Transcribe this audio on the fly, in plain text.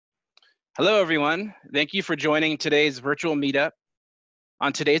Hello, everyone. Thank you for joining today's virtual meetup.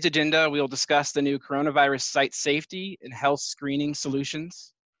 On today's agenda, we will discuss the new coronavirus site safety and health screening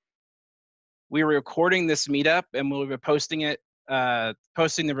solutions. We are recording this meetup and we'll be posting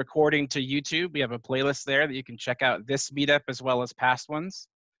the recording to YouTube. We have a playlist there that you can check out this meetup as well as past ones.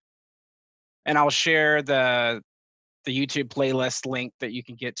 And I'll share the YouTube playlist link that you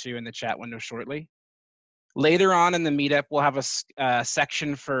can get to in the chat window shortly. Later on in the meetup, we'll have a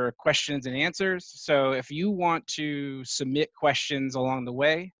section for questions and answers. So if you want to submit questions along the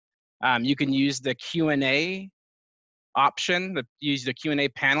way, you can use the Q&A option, use the Q&A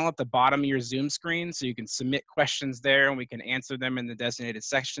panel at the bottom of your Zoom screen. So you can submit questions there and we can answer them in the designated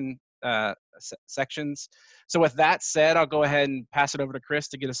sections. So with that said, I'll go ahead and pass it over to Chris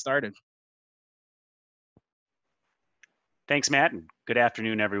to get us started. Thanks, Matt. Good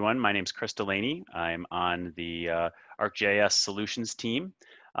afternoon, everyone. My name is Chris Delaney. I'm on the ArcGIS Solutions team.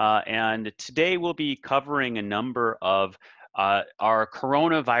 And today we'll be covering a number of our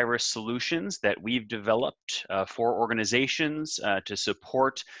coronavirus solutions that we've developed for organizations to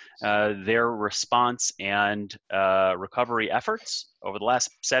support their response and recovery efforts over the last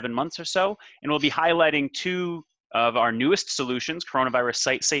 7 months or so. And we'll be highlighting two of our newest solutions, coronavirus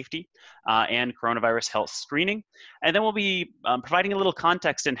site safety and coronavirus health screening. And then we'll be providing a little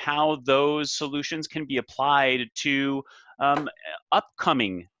context in how those solutions can be applied to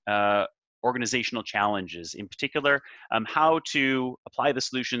upcoming organizational challenges, in particular, how to apply the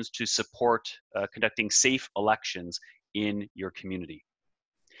solutions to support conducting safe elections in your community.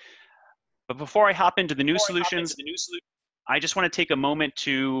 But before I hop into the new solutions, I just want to take a moment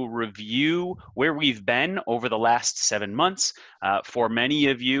to review where we've been over the last 7 months. For many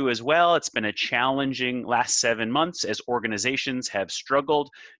of you as well, it's been a challenging last 7 months as organizations have struggled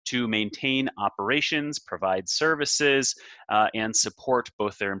to maintain operations, provide services, and support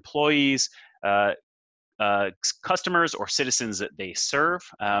both their employees, customers, or citizens that they serve.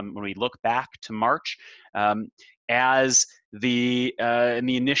 When we look back to March, as in the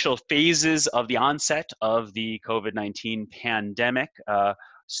initial phases of the onset of the COVID-19 pandemic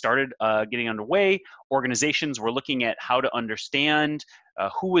started getting underway, organizations were looking at how to understand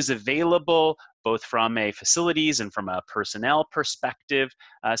who was available, both from a facilities and from a personnel perspective.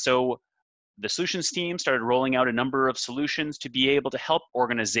 So the solutions team started rolling out a number of solutions to be able to help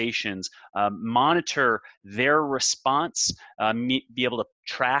organizations monitor their response, be able to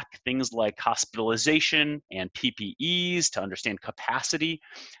track things like hospitalization and PPEs to understand capacity,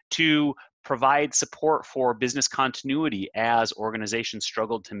 to provide support for business continuity as organizations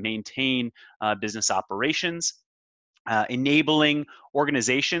struggled to maintain business operations. Enabling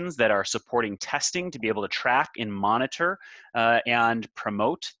organizations that are supporting testing to be able to track and monitor and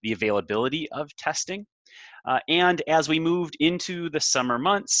promote the availability of testing. And as we moved into the summer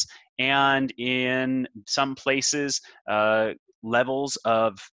months, and in some places, levels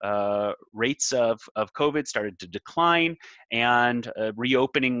of rates of COVID started to decline and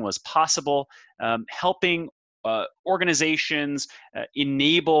reopening was possible, helping organizations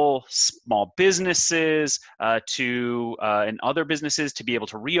enable small businesses and other businesses to be able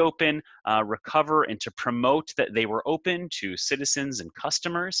to reopen, recover, and to promote that they were open to citizens and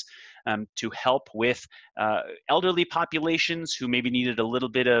customers, to help with elderly populations who maybe needed a little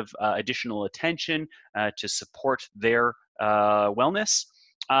bit of additional attention to support their wellness,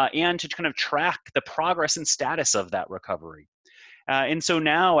 and to kind of track the progress and status of that recovery. And so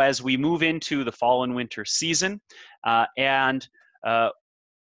now, as we move into the fall and winter season,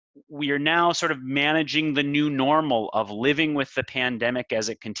 we are now sort of managing the new normal of living with the pandemic as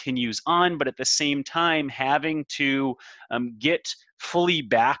it continues on, but at the same time having to get fully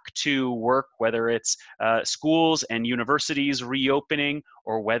back to work, whether it's schools and universities reopening,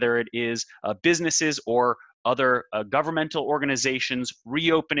 or whether it is businesses or other governmental organizations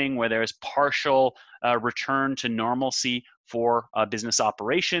reopening, where there's partial return to normalcy for business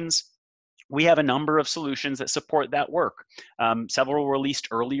operations. We have a number of solutions that support that work. Several were released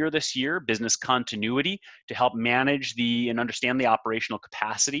earlier this year: business continuity, to help manage and understand the operational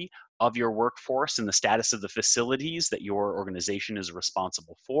capacity of your workforce and the status of the facilities that your organization is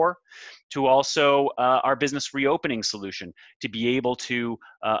responsible for, to also our business reopening solution, to be able to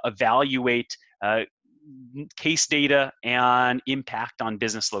evaluate case data and impact on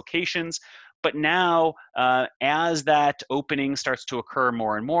business locations. But now, as that opening starts to occur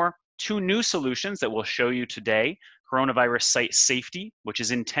more and more, two new solutions that we'll show you today: coronavirus site safety, which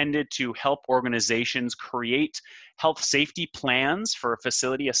is intended to help organizations create health safety plans for a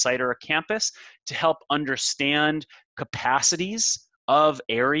facility, a site, or a campus, to help understand capacities of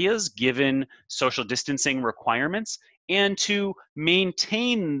areas given social distancing requirements, and to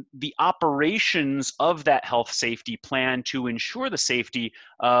maintain the operations of that health safety plan to ensure the safety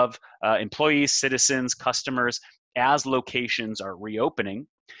of employees, citizens, customers as locations are reopening.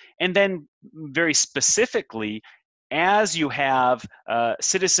 And then very specifically, as you have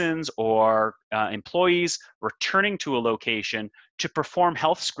citizens or employees returning to a location to perform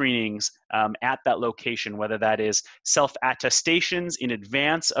health screenings at that location, whether that is self-attestations in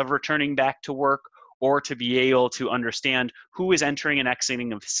advance of returning back to work, or to be able to understand who is entering and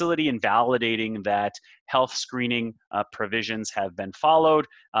exiting a facility and validating that health screening provisions have been followed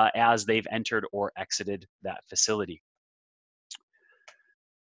as they've entered or exited that facility.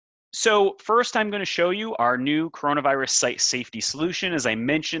 So first, I'm going to show you our new coronavirus site safety solution. As I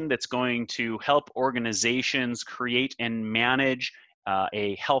mentioned, that's going to help organizations create and manage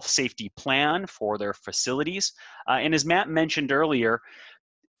a health safety plan for their facilities. And as Matt mentioned earlier,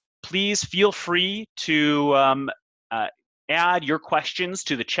 please feel free to add your questions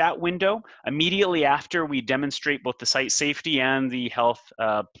to the chat window immediately after we demonstrate both the site safety and the health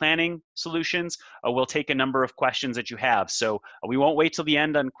planning solutions. We'll take a number of questions that you have. So we won't wait till the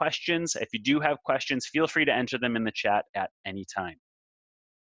end on questions. If you do have questions, feel free to enter them in the chat at any time.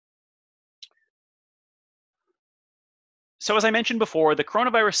 So as I mentioned before, the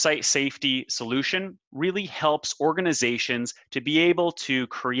coronavirus site safety solution really helps organizations to be able to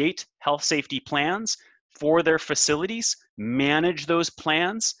create health safety plans for their facilities, manage those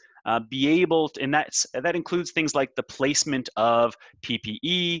plans, be able to, and that includes things like the placement of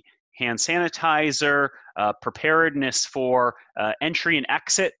PPE, hand sanitizer, preparedness for entry and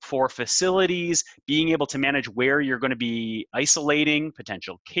exit for facilities, being able to manage where you're going to be isolating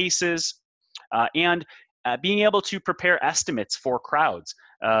potential cases, and being able to prepare estimates for crowds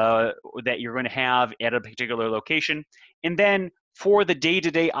that you're going to have at a particular location. And then for the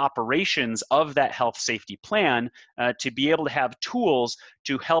day-to-day operations of that health safety plan, to be able to have tools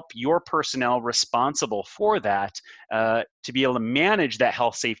to help your personnel responsible for that, to be able to manage that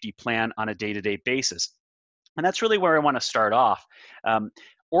health safety plan on a day-to-day basis. And that's really where I want to start off.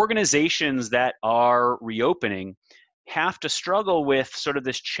 Organizations that are reopening have to struggle with sort of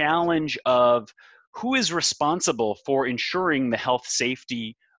this challenge of who is responsible for ensuring the health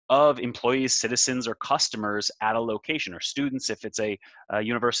safety of employees, citizens, or customers at a location, or students if it's a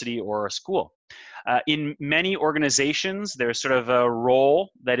university or a school. In many organizations, there's sort of a role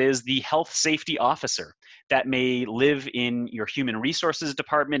that is the health safety officer that may live in your human resources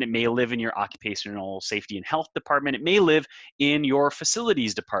department. It may live in your occupational safety and health department. It may live in your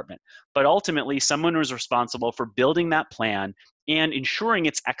facilities department. But ultimately, someone is responsible for building that plan and ensuring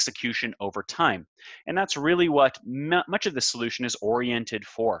its execution over time. And that's really what much of the solution is oriented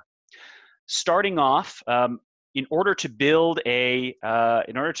for. Starting off, in order to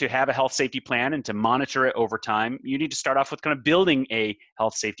have a health safety plan and to monitor it over time, you need to start off with kind of building a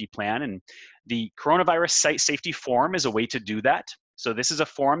health safety plan. And the coronavirus site safety form is a way to do that. So this is a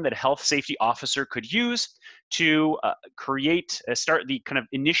form that a health safety officer could use to start the kind of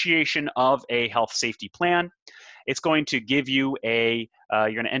initiation of a health safety plan. It's going to give you you're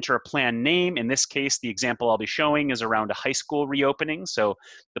going to enter a plan name. In this case, the example I'll be showing is around a high school reopening. So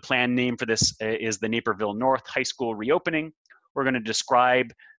the plan name for this is the Naperville North High School reopening. We're going to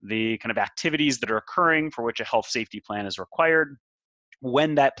describe the kind of activities that are occurring for which a health safety plan is required,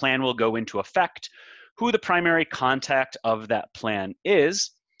 when that plan will go into effect, who the primary contact of that plan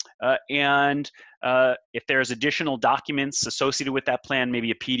is, and if there's additional documents associated with that plan,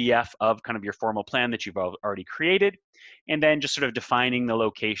 maybe a PDF of kind of your formal plan that you've already created, and then just sort of defining the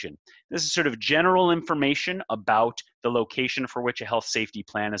location. This is sort of general information about the location for which a health safety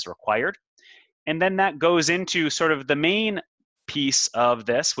plan is required. And then that goes into sort of the main piece of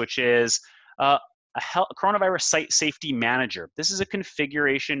this, which is a coronavirus site safety manager. This is a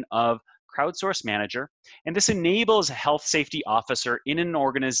configuration of crowdsource manager, and this enables a health safety officer in an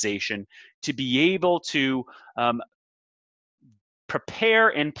organization to be able to prepare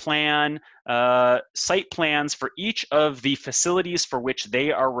and plan site plans for each of the facilities for which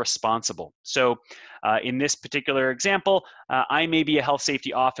they are responsible. So in this particular example, I may be a health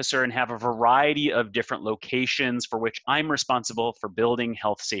safety officer and have a variety of different locations for which I'm responsible for building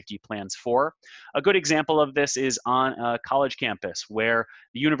health safety plans for. A good example of this is on a college campus where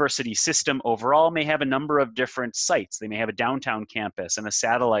the university system overall may have a number of different sites. They may have a downtown campus and a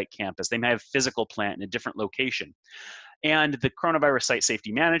satellite campus. They may have a physical plant in a different location. And the coronavirus site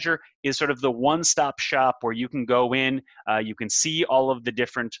safety manager is sort of the one-stop shop where you can go in, you can see all of the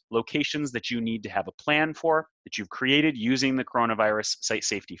different locations that you need to have a plan for, that you've created using the coronavirus site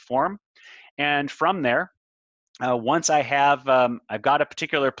safety form. And from there, Once I have, I've got a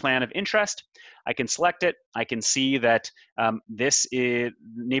particular plan of interest, I can select it. I can see that this is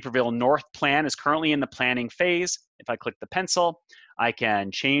Naperville North plan is currently in the planning phase. If I click the pencil, I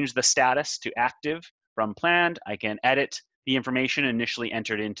can change the status to active from planned. I can edit the information initially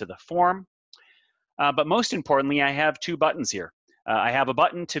entered into the form. But most importantly, I have two buttons here. I have a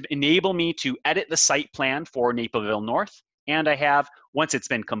button to enable me to edit the site plan for Naperville North. And I have, once it's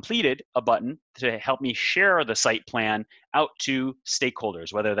been completed, a button to help me share the site plan out to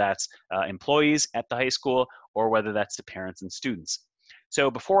stakeholders, whether that's employees at the high school or whether that's to parents and students. So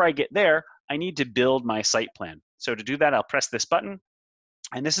before I get there, I need to build my site plan. So to do that, I'll press this button.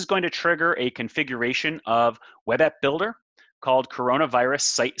 And this is going to trigger a configuration of Web App Builder called Coronavirus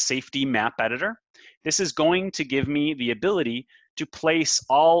Site Safety Map Editor. This is going to give me the ability to place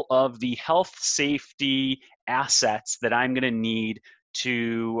all of the health safety assets that I'm going to need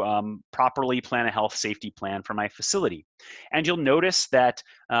to properly plan a health safety plan for my facility. And you'll notice that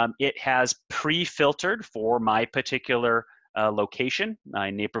it has pre-filtered for my particular location, my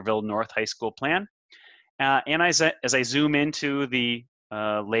Naperville North High School plan. And as I zoom into the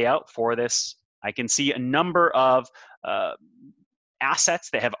layout for this, I can see a number of assets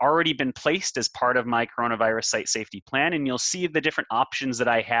that have already been placed as part of my coronavirus site safety plan, and you'll see the different options that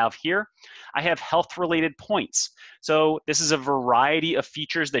I have here. I have health-related points. So this is a variety of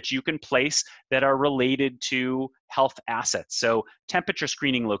features that you can place that are related to health assets. So temperature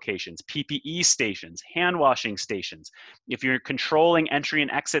screening locations, PPE stations, hand washing stations. If you're controlling entry and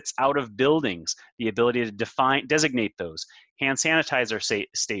exits out of buildings, the ability to designate those. Hand sanitizer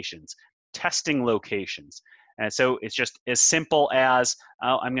stations, testing locations. And so it's just as simple as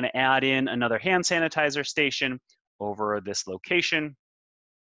I'm going to add in another hand sanitizer station over this location.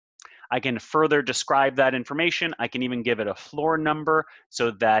 I can further describe that information. I can even give it a floor number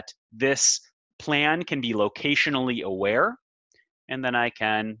so that this plan can be locationally aware. And then I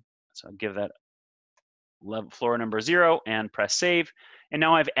can, so I'll give that floor number 0 and press save. And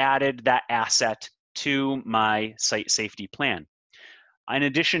now I've added that asset to my site safety plan. In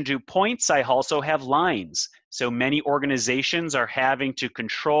addition to points, I also have lines. So many organizations are having to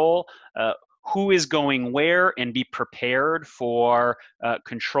control who is going where and be prepared for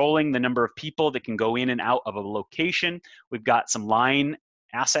controlling the number of people that can go in and out of a location. We've got some line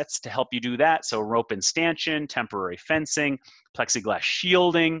assets to help you do that. So rope and stanchion, temporary fencing, plexiglass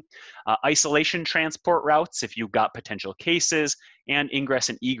shielding, isolation transport routes if you've got potential cases, and ingress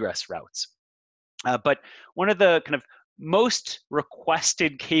and egress routes. But one of the kind of most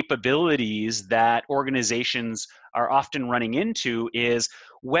requested capabilities that organizations are often running into is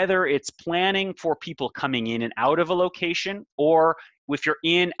whether it's planning for people coming in and out of a location, or if you're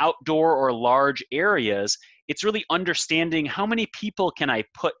in outdoor or large areas, it's really understanding how many people can I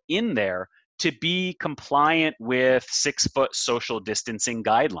put in there to be compliant with 6-foot social distancing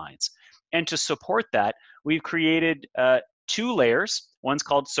guidelines. And to support that, we've created 2 layers. One's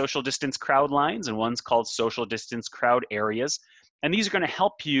called social distance crowd lines and one's called social distance crowd areas. And these are going to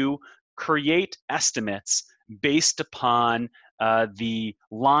help you create estimates based upon the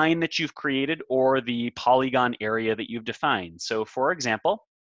line that you've created or the polygon area that you've defined. So for example,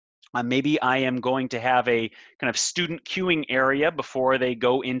 maybe I am going to have a kind of student queuing area before they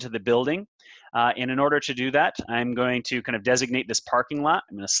go into the building. And in order to do that, I'm going to kind of designate this parking lot.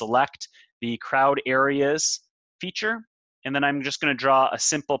 I'm going to select the crowd areas feature. And then I'm just going to draw a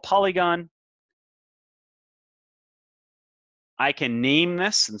simple polygon. I can name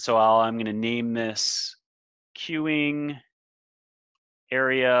this, and so I'm going to name this queuing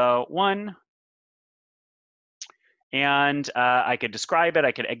area 1. And I could describe it.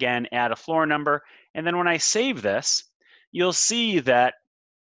 I could, again, add a floor number. And then when I save this, you'll see that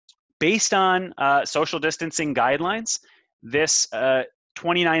based on social distancing guidelines, this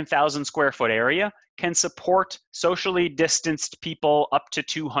 29,000 square foot area can support socially distanced people up to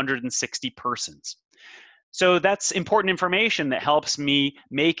 260 persons. So that's important information that helps me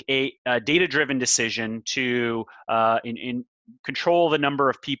make a data-driven decision to control the number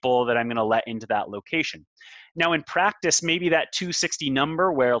of people that I'm going to let into that location. Now in practice, maybe that 260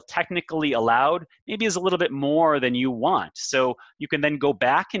 number, where technically allowed, maybe is a little bit more than you want. So you can then go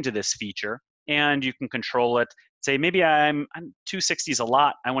back into this feature and you can control it. Say maybe I'm 260 is a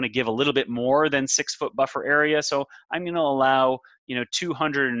lot. I want to give a little bit more than 6-foot buffer area, so I'm going to allow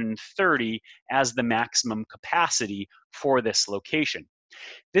 230 as the maximum capacity for this location.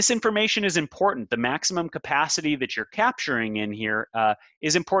 This information is important. The maximum capacity that you're capturing in here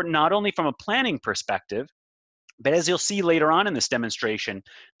is important not only from a planning perspective, but as you'll see later on in this demonstration,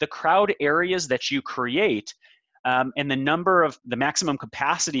 the crowd areas that you create and the maximum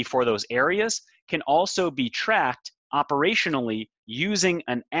capacity for those areas can also be tracked operationally using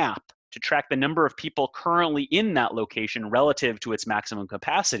an app to track the number of people currently in that location relative to its maximum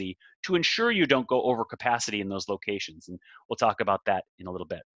capacity to ensure you don't go over capacity in those locations. And we'll talk about that in a little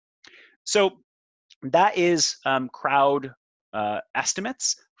bit. So that is crowd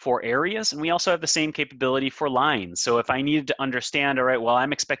estimates for areas, and we also have the same capability for lines. So if I needed to understand, all right, well,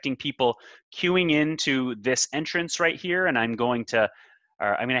 I'm expecting people queuing into this entrance right here, and I'm going to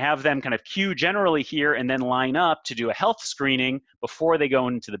have them kind of queue generally here and then line up to do a health screening before they go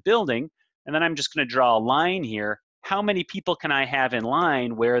into the building. And then I'm just going to draw a line here. How many people can I have in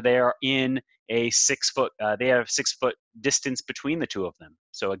line where they are in a 6 foot, they have 6 foot distance between the two of them?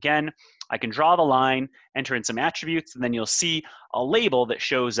 So again, I can draw the line, enter in some attributes, and then you'll see a label that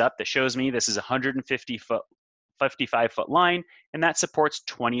shows up that shows me this is a 55 foot line, and that supports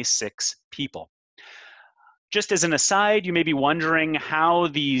 26 people. Just as an aside, you may be wondering how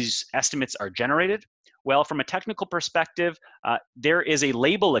these estimates are generated. Well, from a technical perspective, there is a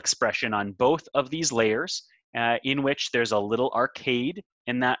label expression on both of these layers in which there's a little arcade,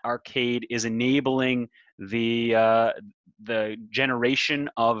 and that arcade is enabling the generation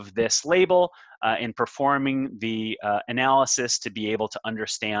of this label and performing the analysis to be able to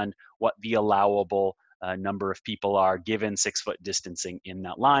understand what the allowable number of people are given 6 foot distancing in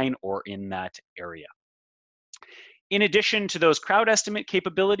that line or in that area. In addition to those crowd estimate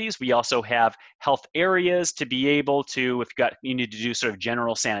capabilities, we also have health areas to be able to, if you need to do sort of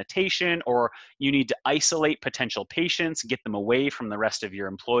general sanitation, or you need to isolate potential patients, get them away from the rest of your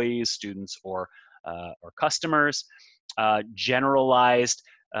employees, students, or customers. Generalized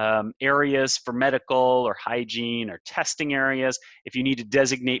areas for medical or hygiene or testing areas. If you need to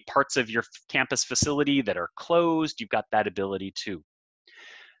designate parts of your campus facility that are closed, you've got that ability too.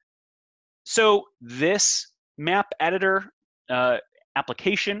 So this map editor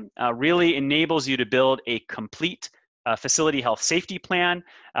application really enables you to build a complete facility health safety plan.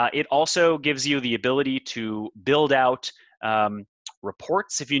 It also gives you the ability to build out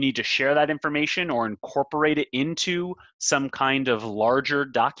reports if you need to share that information or incorporate it into some kind of larger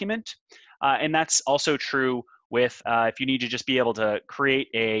document. And that's also true with if you need to just be able to create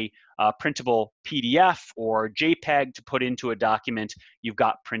a printable PDF or JPEG to put into a document, you've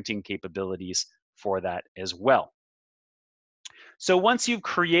got printing capabilities for that as well. So once you've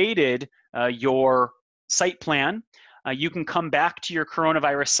created your site plan, you can come back to your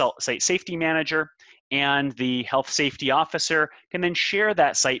coronavirus site safety manager, and the health safety officer can then share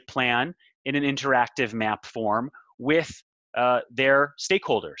that site plan in an interactive map form with their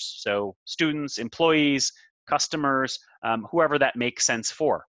stakeholders. So students, employees, customers, whoever that makes sense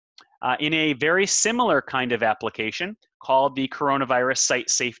for. In a very similar kind of application called the Coronavirus Site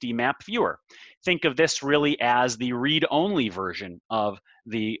Safety Map Viewer. Think of this really as the read-only version of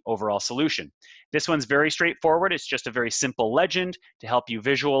the overall solution. This one's very straightforward. It's just a very simple legend to help you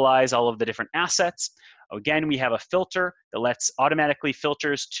visualize all of the different assets. Again, we have a filter that automatically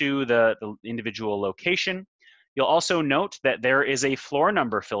filters to the individual location. You'll also note that there is a floor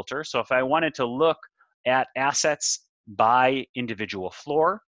number filter. So if I wanted to look at assets by individual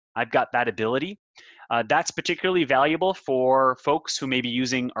floor, I've got that ability. That's particularly valuable for folks who may be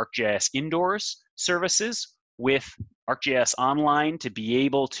using ArcGIS Indoors services with ArcGIS Online to be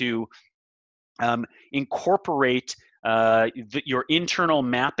able to incorporate your internal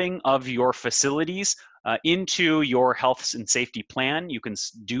mapping of your facilities into your health and safety plan. You can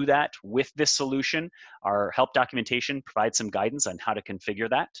do that with this solution. Our help documentation provides some guidance on how to configure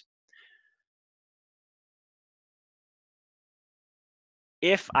that.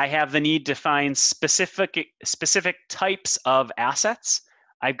 If I have the need to find specific types of assets,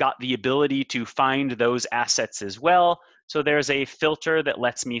 I've got the ability to find those assets as well. So there's a filter that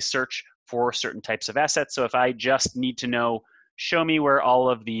lets me search for certain types of assets. So if I just need to know, show me where all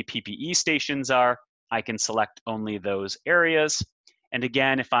of the PPE stations are, I can select only those areas. And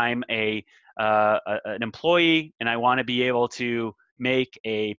again, if I'm an employee and I want to be able to make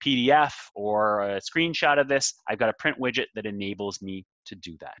a PDF or a screenshot of this, I've got a print widget that enables me to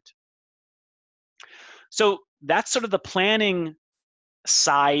do that. So that's sort of the planning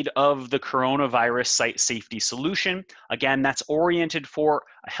side of the coronavirus site safety solution. Again, that's oriented for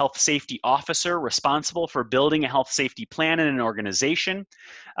a health safety officer responsible for building a health safety plan in an organization,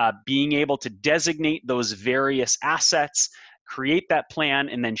 being able to designate those various assets, create that plan,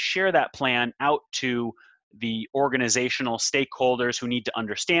 and then share that plan out to the organizational stakeholders who need to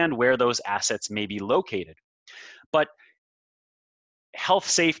understand where those assets may be located. But health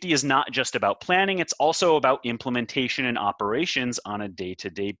safety is not just about planning, it's also about implementation and operations on a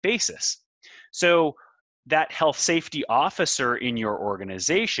day-to-day basis. So that health safety officer in your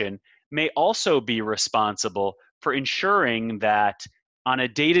organization may also be responsible for ensuring that on a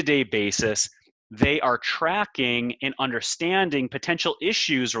day-to-day basis, they are tracking and understanding potential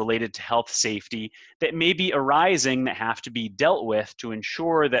issues related to health safety that may be arising that have to be dealt with to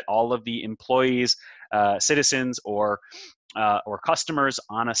ensure that all of the employees, citizens, or customers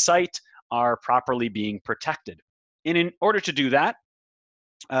on a site are properly being protected. And in order to do that,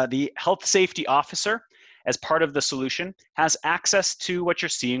 the health safety officer, as part of the solution, has access to what you're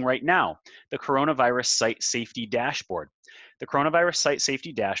seeing right now, the coronavirus site safety dashboard. The coronavirus site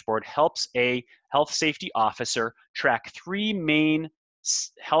safety dashboard helps a health safety officer track three main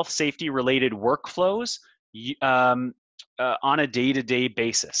health safety related workflows on a day-to-day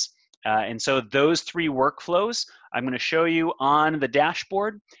basis. And so those three workflows I'm going to show you on the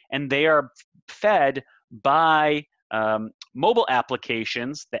dashboard, and they are fed by mobile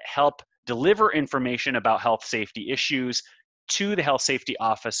applications that help deliver information about health safety issues to the health safety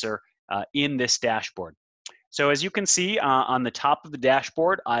officer in this dashboard. So as you can see on the top of the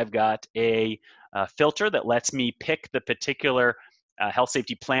dashboard, I've got a filter that lets me pick the particular health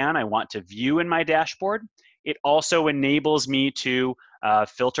safety plan I want to view in my dashboard. It also enables me to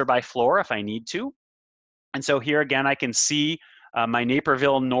filter by floor if I need to. And so here again, I can see my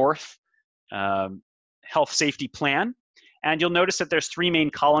Naperville North health safety plan. And you'll notice that there's three main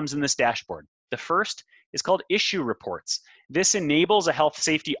columns in this dashboard. The first is called issue reports. This enables a health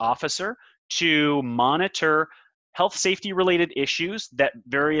safety officer to monitor health safety related issues that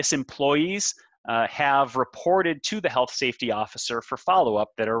various employees have reported to the health safety officer for follow-up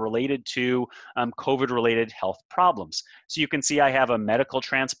that are related to COVID-related health problems. So you can see I have a medical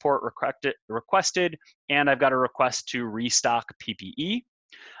transport requested, and I've got a request to restock PPE.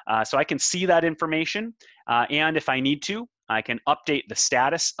 So I can see that information, and if I need to, I can update the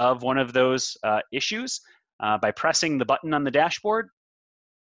status of one of those issues by pressing the button on the dashboard.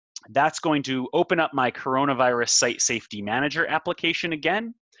 That's going to open up my Coronavirus Site Safety Manager application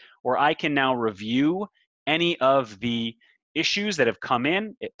again, where I can now review any of the issues that have come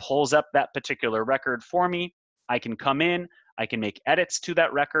in. It pulls up that particular record for me. I can come in, I can make edits to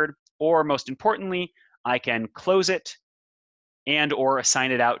that record, or most importantly, I can close it and or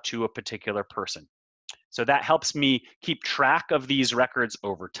assign it out to a particular person. So that helps me keep track of these records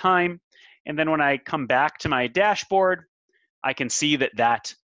over time. And then when I come back to my dashboard, I can see that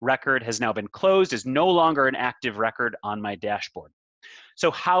that record has now been closed, is no longer an active record on my dashboard.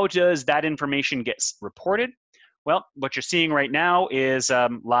 So how does that information get reported? Well, what you're seeing right now is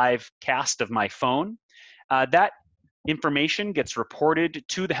live cast of my phone. That information gets reported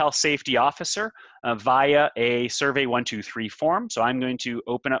to the health safety officer via a Survey 123 form. So I'm going to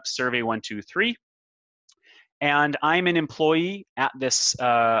open up Survey 123. And I'm an employee at this,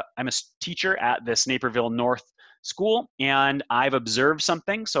 I'm a teacher at this Naperville North school, and I've observed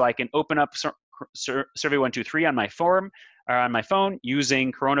something. So I can open up Survey 123 on my form, or on my phone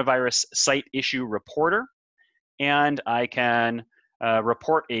using Coronavirus Site Issue Reporter. And I can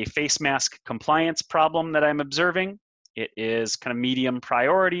report a face mask compliance problem that I'm observing. It is kind of medium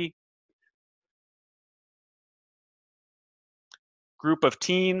priority. Group of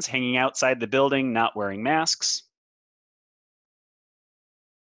teens hanging outside the building, not wearing masks.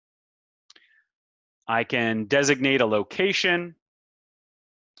 I can designate a location,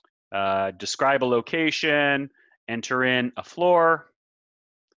 describe a location, enter in a floor.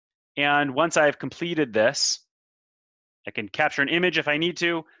 And once I've completed this, I can capture an image if I need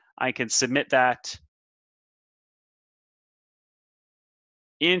to. I can submit that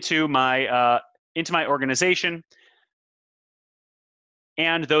into my organization.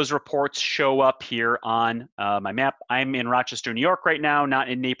 And those reports show up here on my map. I'm in Rochester, New York right now, not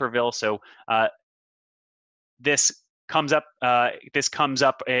in Naperville. So this comes up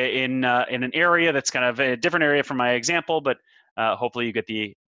in an area that's kind of a different area from my example, but hopefully you get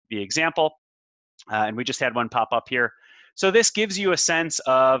the example. And we just had one pop up here. So this gives you a sense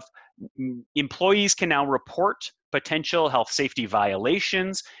of employees can now report potential health safety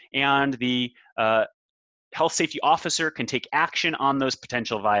violations, and the health safety officer can take action on those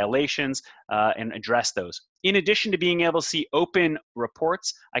potential violations and address those. In addition to being able to see open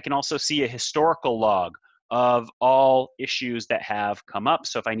reports, I can also see a historical log of all issues that have come up.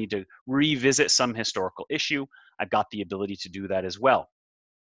 So if I need to revisit some historical issue, I've got the ability to do that as well.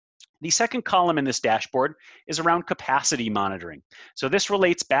 The second column in this dashboard is around capacity monitoring. So this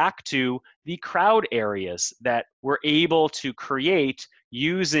relates back to the crowd areas that we're able to create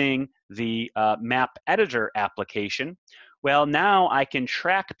using the map editor application. Well, now I can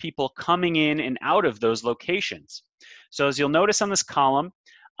track people coming in and out of those locations. So as you'll notice on this column,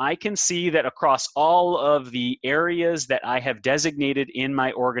 I can see that across all of the areas that I have designated in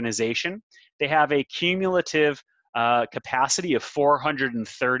my organization, they have a cumulative capacity of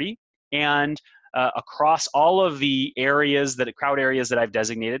 430. And across all of the areas, crowd areas that I've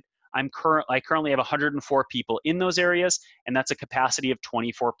designated, I currently have 104 people in those areas, and that's a capacity of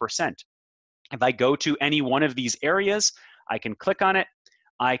 24%. If I go to any one of these areas, I can click on it.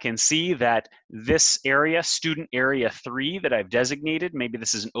 I can see that this area, student area 3 that I've designated, maybe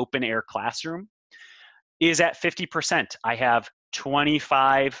this is an open air classroom, is at 50%. I have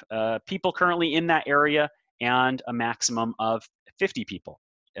 25 people currently in that area and a maximum of 50 people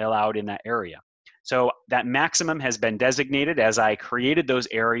allowed in that area. So that maximum has been designated as I created those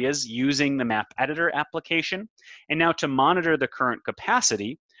areas using the map editor application. And now to monitor the current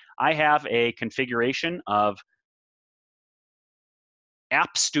capacity, I have a configuration of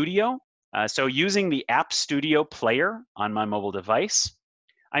App Studio. So using the App Studio player on my mobile device,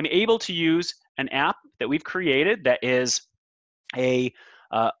 I'm able to use an app that we've created that is a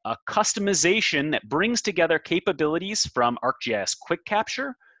customization that brings together capabilities from ArcGIS Quick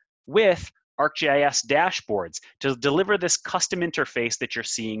Capture with ArcGIS dashboards to deliver this custom interface that you're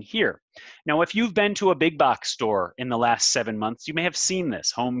seeing here. Now, if you've been to a big box store in the last 7 months, you may have seen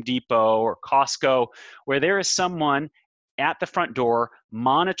this, Home Depot or Costco, where there is someone at the front door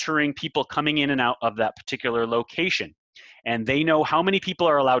monitoring people coming in and out of that particular location. And they know how many people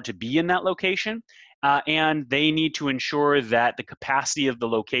are allowed to be in that location, and they need to ensure that the capacity of the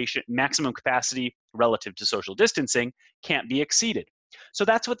location, maximum capacity relative to social distancing, can't be exceeded. So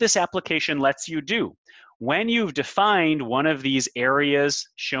that's what this application lets you do. When you've defined one of these areas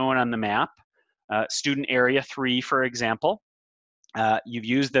shown on the map, student area 3, for example, you've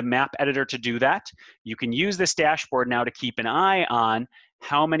used the map editor to do that. You can use this dashboard now to keep an eye on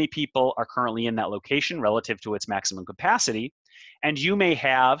how many people are currently in that location relative to its maximum capacity. And you may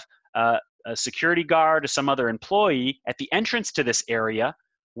have a security guard or some other employee at the entrance to this area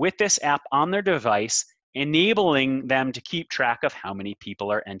with this app on their device, enabling them to keep track of how many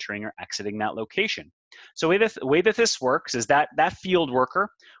people are entering or exiting that location. So the way that this works is that that field worker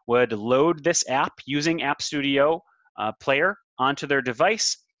would load this app using App Studio player onto their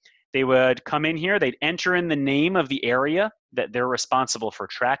device. They would come in here, they'd enter in the name of the area that they're responsible for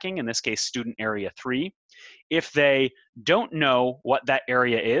tracking, in this case, student area 3. If they don't know what that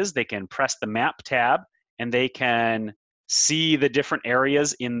area is, they can press the map tab and they can see the different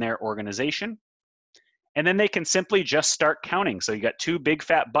areas in their organization. And then they can simply just start counting. So you got 2 big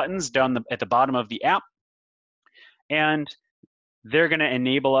fat buttons down at the bottom of the app, and they're going to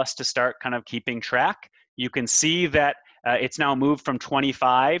enable us to start kind of keeping track. You can see that it's now moved from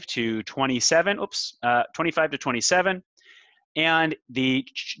 25 to 27, 25 to 27. And the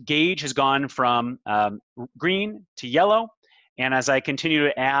gauge has gone from green to yellow. And as I continue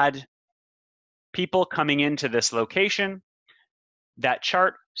to add people coming into this location, that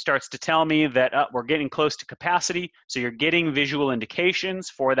chart starts to tell me that we're getting close to capacity. So you're getting visual indications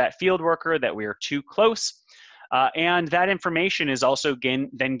for that field worker that we are too close. And that information is also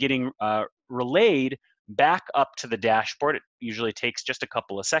then getting relayed back up to the dashboard. It usually takes just a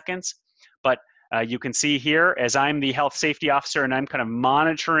couple of seconds. But you can see here, as I'm the health safety officer and I'm kind of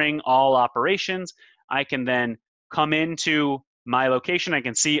monitoring all operations, I can then come into my location. I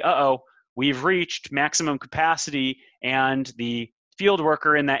can see, we've reached maximum capacity, and the field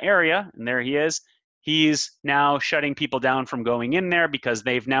worker in that area, and there he is, he's now shutting people down from going in there because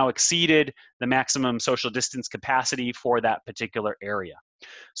they've now exceeded the maximum social distance capacity for that particular area.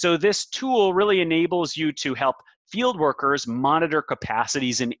 So this tool really enables you to help field workers monitor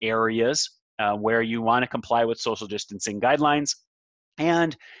capacities in areas where you want to comply with social distancing guidelines,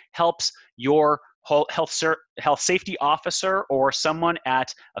 and helps your health safety officer or someone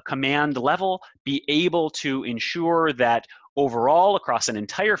at a command level be able to ensure that overall across an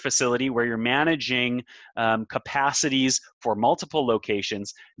entire facility where you're managing capacities for multiple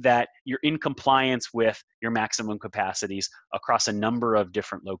locations, that you're in compliance with your maximum capacities across a number of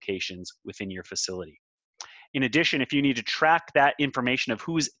different locations within your facility. In addition, if you need to track that information of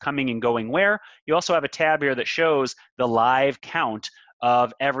who's coming and going where, you also have a tab here that shows the live count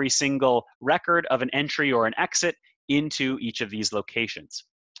of every single record of an entry or an exit into each of these locations.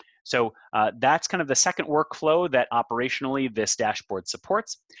 So that's kind of the second workflow that operationally this dashboard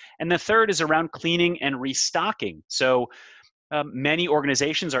supports. And the third is around cleaning and restocking. So many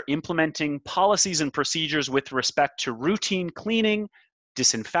organizations are implementing policies and procedures with respect to routine cleaning,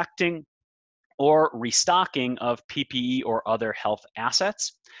 disinfecting, or restocking of PPE or other health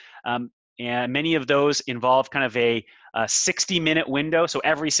assets. And many of those involve kind of a 60-minute window. So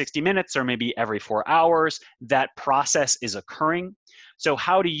every 60 minutes or maybe every 4 hours, that process is occurring. So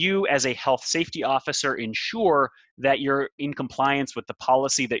how do you, as a health safety officer, ensure that you're in compliance with the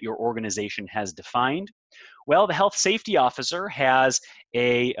policy that your organization has defined? Well, the health safety officer has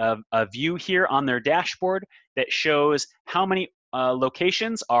a view here on their dashboard that shows how many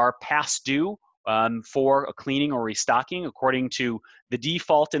locations are past due for a cleaning or restocking. According to the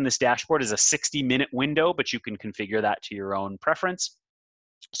default in this dashboard is a 60-minute window, but you can configure that to your own preference.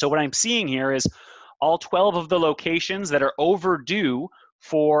 So what I'm seeing here is all 12 of the locations that are overdue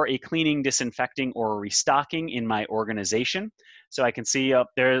for a cleaning, disinfecting, or restocking in my organization. So I can see up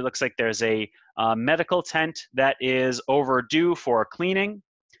there, it looks like there's a medical tent that is overdue for cleaning.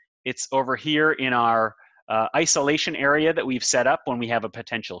 It's over here in our isolation area that we've set up when we have a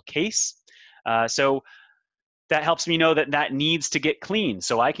potential case. So that helps me know that that needs to get cleaned.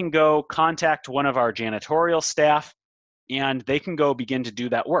 So I can go contact one of our janitorial staff and they can go begin to do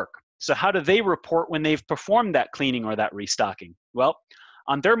that work. So how do they report when they've performed that cleaning or that restocking? Well,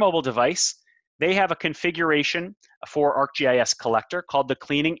 on their mobile device, they have a configuration for ArcGIS Collector called the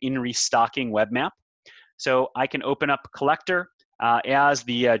Cleaning in Restocking Web Map. So I can open up Collector as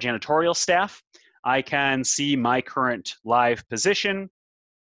the janitorial staff. I can see my current live position,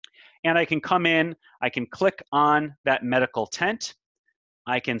 and I can come in, I can click on that medical tent.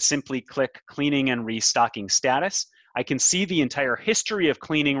 I can simply click Cleaning and Restocking Status. I can see the entire history of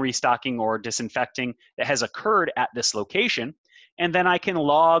cleaning, restocking, or disinfecting that has occurred at this location. And then I can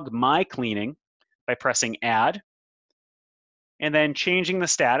log my cleaning by pressing Add, and then changing the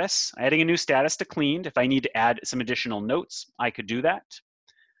status, adding a new status to cleaned. If I need to add some additional notes, I could do that.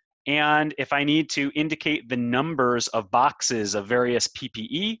 And if I need to indicate the numbers of boxes of various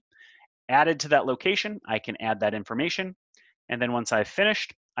PPE added to that location, I can add that information. And then once I've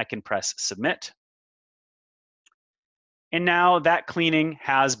finished, I can press Submit. And now that cleaning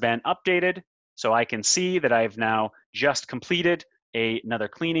has been updated. So I can see that I've now just completed another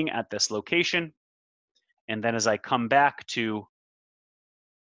cleaning at this location. And then as I come back to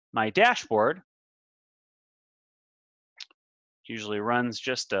my dashboard, usually runs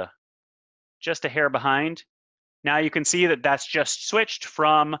just a hair behind. Now you can see that that's just switched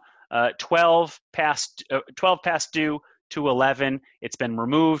from 12 past due to 11. It's been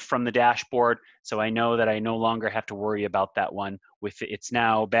removed from the dashboard, so I know that I no longer have to worry about that one. It's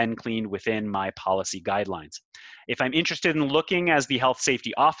now been cleaned within my policy guidelines. If I'm interested in looking as the health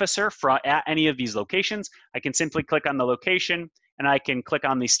safety officer at any of these locations, I can simply click on the location and I can click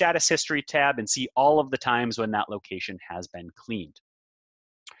on the status history tab and see all of the times when that location has been cleaned.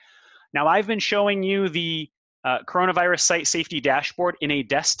 Now I've been showing you the coronavirus site safety dashboard in a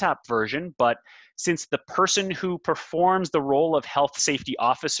desktop version, but since the person who performs the role of health safety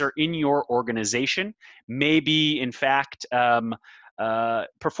officer in your organization may be, in fact,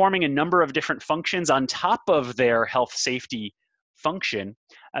 performing a number of different functions on top of their health safety function,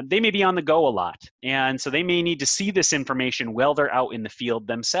 they may be on the go a lot. And so they may need to see this information while they're out in the field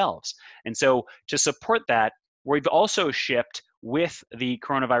themselves. And so to support that, we've also shipped with the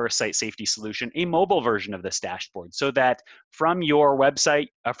coronavirus site safety solution a mobile version of this dashboard, so that from your website,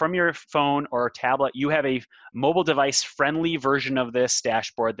 from your phone or tablet, you have a mobile device friendly version of this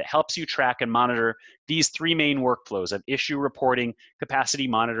dashboard that helps you track and monitor these three main workflows of issue reporting, capacity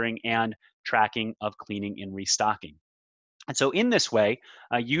monitoring, and tracking of cleaning and restocking. And so in this way,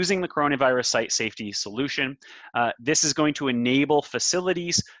 using the coronavirus site safety solution, this is going to enable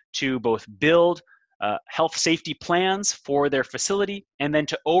facilities to both build health safety plans for their facility, and then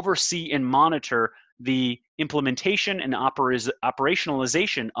to oversee and monitor the implementation and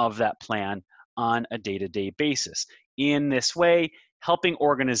operationalization of that plan on a day-to-day basis. In this way, helping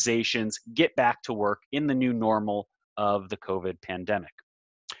organizations get back to work in the new normal of the COVID pandemic.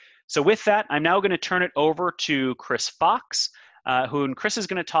 So with that, I'm now going to turn it over to Chris Fox, Chris is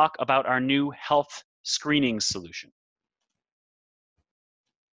going to talk about our new health screening solution.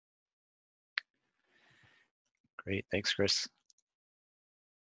 Great, thanks, Chris.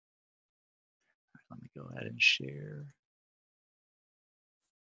 Let me go ahead and share.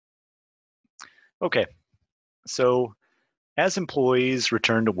 Okay, so as employees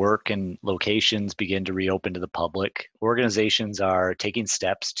return to work and locations begin to reopen to the public, organizations are taking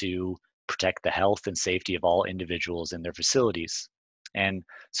steps to protect the health and safety of all individuals in their facilities. And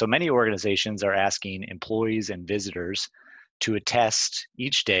so many organizations are asking employees and visitors to attest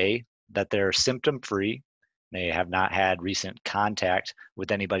each day that they're symptom-free. They have not had recent contact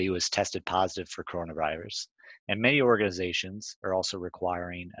with anybody who has tested positive for coronavirus. And many organizations are also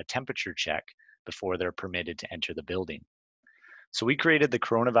requiring a temperature check before they're permitted to enter the building. So we created the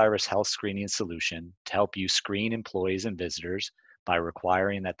coronavirus health screening solution to help you screen employees and visitors by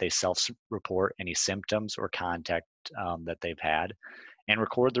requiring that they self-report any symptoms or contact that they've had. and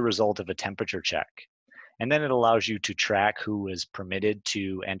record the result of a temperature check. And then it allows you to track who is permitted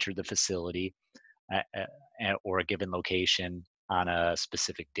to enter the facility or a given location on a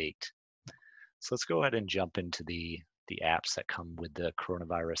specific date. So let's go ahead and jump into the apps that come with the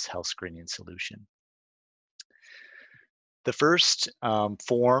coronavirus health screening solution. The first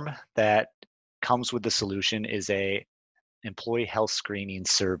form that comes with the solution is a employee health screening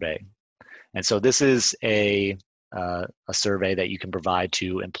survey. And so this is a survey that you can provide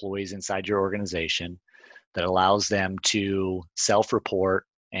to employees inside your organization that allows them to self-report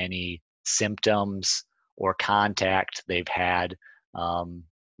any symptoms or contact they've had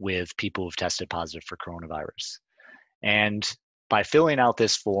with people who've tested positive for coronavirus. And by filling out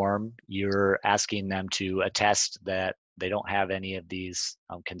this form, you're asking them to attest that they don't have any of these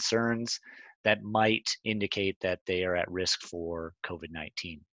concerns that might indicate that they are at risk for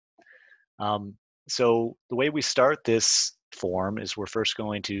COVID-19. So the way we start this form is we're first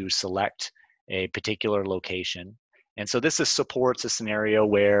going to select a particular location. And so this supports a scenario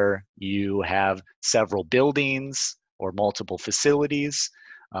where you have several buildings or multiple facilities,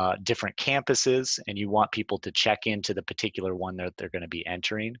 different campuses, and you want people to check into the particular one that they're going to be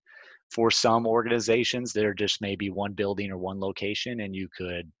entering. For some organizations, there just may be one building or one location, and you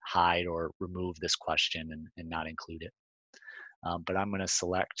could hide or remove this question and not include it. But I'm going to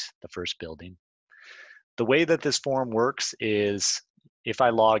select the first building. The way that this form works is if I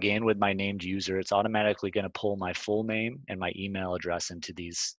log in with my named user, it's automatically going to pull my full name and my email address into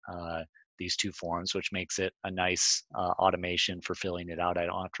these two forms, which makes it a nice automation for filling it out. I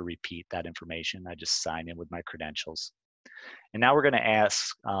don't have to repeat that information. I just sign in with my credentials. And now we're going to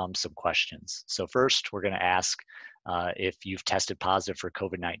ask some questions. So first, we're going to ask if you've tested positive for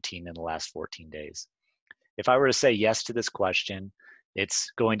COVID-19 in the last 14 days. If I were to say yes to this question,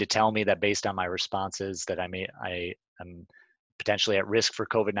 it's going to tell me that based on my responses that I am potentially at risk for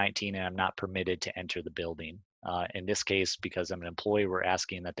COVID-19 and I'm not permitted to enter the building. In this case, because I'm an employee, we're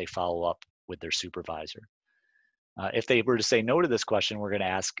asking that they follow up with their supervisor. If they were to say no to this question, we're going to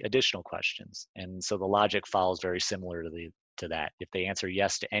ask additional questions. And so the logic follows very similarly to that. If they answer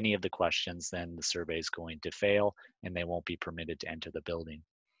yes to any of the questions, then the survey is going to fail and they won't be permitted to enter the building.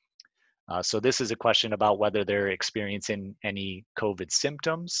 So this is a question about whether they're experiencing any COVID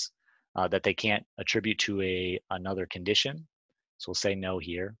symptoms that they can't attribute to another condition. So we'll say no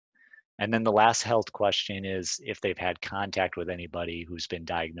here. And then the last health question is if they've had contact with anybody who's been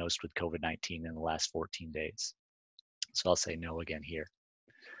diagnosed with COVID-19 in the last 14 days. So I'll say no again here.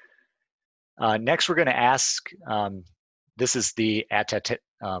 Next, we're going to ask, this is that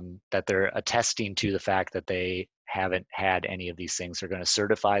they're attesting to the fact that they haven't had any of these things. They're going to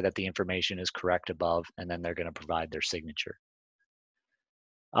certify that the information is correct above, and then they're going to provide their signature.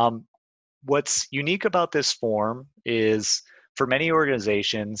 What's unique about this form is for many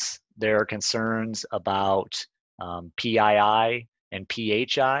organizations, there are concerns about PII and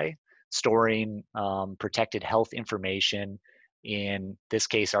PHI, storing protected health information. In this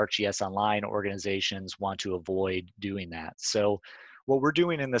case, ArcGIS Online organizations want to avoid doing that. So what we're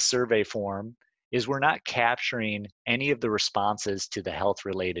doing in the survey form is we're not capturing any of the responses to the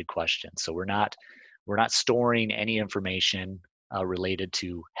health-related questions. So we're not storing any information related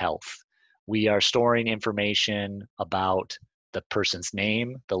to health. We are storing information about the person's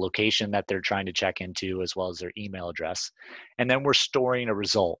name, the location that they're trying to check into, as well as their email address. And then we're storing a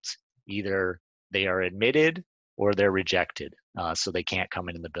result. Either they are admitted or they're rejected, so they can't come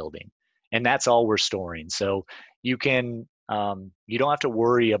into the building. And that's all we're storing. So you can, you don't have to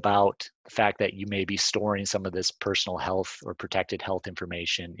worry about the fact that you may be storing some of this personal health or protected health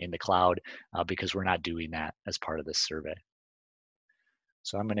information in the cloud because we're not doing that as part of this survey.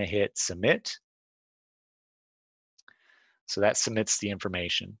 So I'm going to hit submit. So that submits the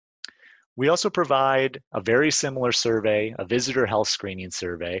information. We also provide a very similar survey, a visitor health screening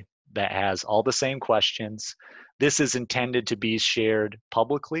survey that has all the same questions. This is intended to be shared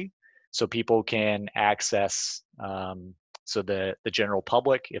publicly so people can access, so the general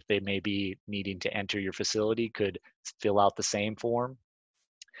public, if they may be needing to enter your facility, could fill out the same form.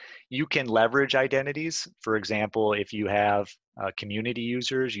 You can leverage identities. For example, if you have community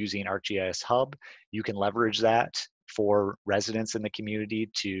users using ArcGIS Hub, you can leverage that for residents in the community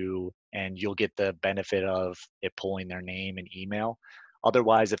and you'll get the benefit of it pulling their name and email.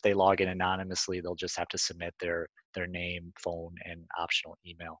 Otherwise, if they log in anonymously, they'll just have to submit their name, phone, and optional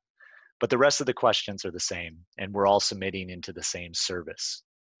email. But the rest of the questions are the same, and we're all submitting into the same service.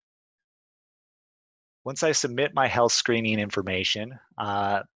 Once I submit my health screening information,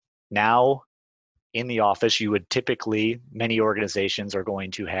 now in the office, you would typically, many organizations are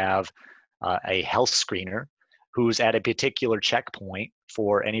going to have a health screener who's at a particular checkpoint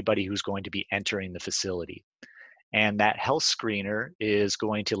for anybody who's going to be entering the facility. And that health screener is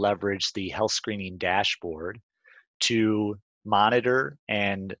going to leverage the health screening dashboard to monitor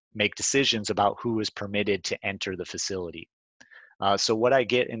and make decisions about who is permitted to enter the facility. So what I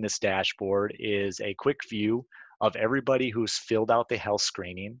get in this dashboard is a quick view of everybody who's filled out the health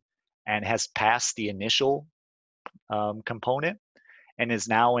screening and has passed the initial component and is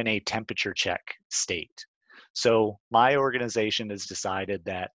now in a temperature check state. So my organization has decided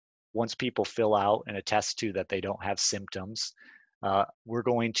that once people fill out and attest to that they don't have symptoms, we're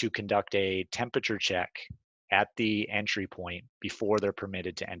going to conduct a temperature check at the entry point before they're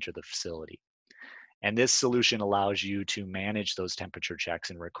permitted to enter the facility. And this solution allows you to manage those temperature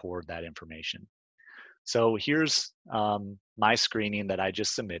checks and record that information. So here's my screening that I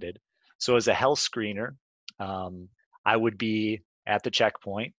just submitted. So as a health screener, I would be at the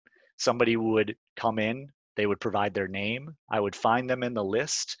checkpoint. Somebody would come in, they would provide their name, I would find them in the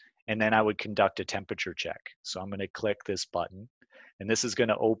list, and then I would conduct a temperature check. So I'm going to click this button, and this is going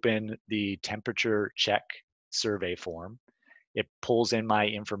to open the temperature check survey form. It pulls in my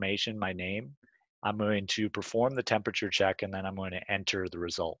information, my name. I'm going to perform the temperature check, and then I'm going to enter the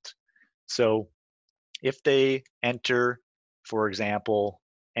result. So if they enter, for example,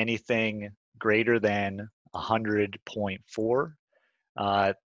 anything greater than 100.4,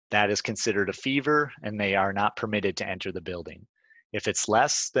 that is considered a fever and they are not permitted to enter the building. If it's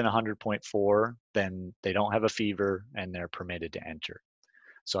less than 100.4, then they don't have a fever and they're permitted to enter.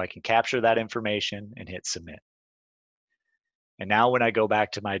 So I can capture that information and hit submit. And now when I go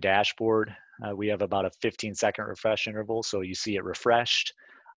back to my dashboard, we have about a 15-second refresh interval. So you see it refreshed.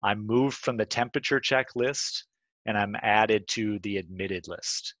 I'm moved from the temperature check list and I'm added to the admitted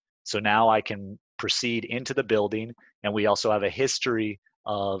list. So now I can proceed into the building, and we also have a history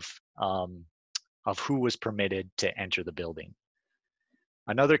of who was permitted to enter the building.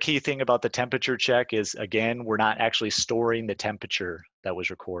 Another key thing about the temperature check is, again, we're not actually storing the temperature that was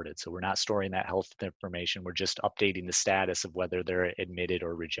recorded. So we're not storing that health information. We're just updating the status of whether they're admitted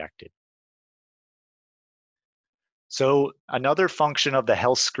or rejected. So another function of the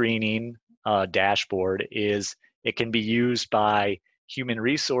health screening dashboard is it can be used by human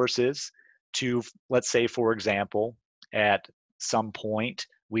resources to, let's say, for example, at some point,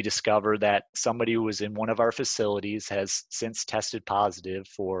 we discover that somebody who was in one of our facilities has since tested positive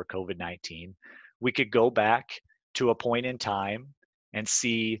for COVID-19. We could go back to a point in time and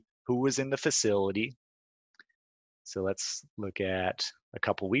see who was in the facility. So let's look at a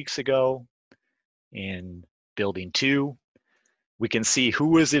couple weeks ago in building 2. We can see who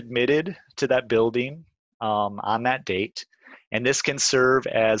was admitted to that building on that date. And this can serve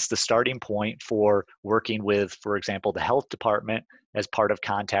as the starting point for working with, for example, the health department as part of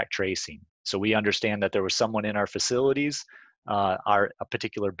contact tracing. So we understand that there was someone in our facilities, a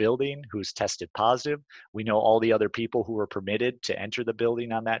particular building, who's tested positive. We know all the other people who were permitted to enter the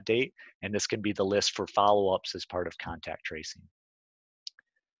building on that date, and this can be the list for follow-ups as part of contact tracing.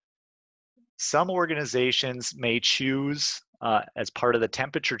 Some organizations may choose, as part of the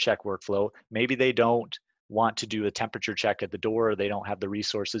temperature check workflow, maybe they don't want to do a temperature check at the door, or they don't have the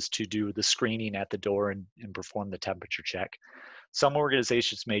resources to do the screening at the door and perform the temperature check. Some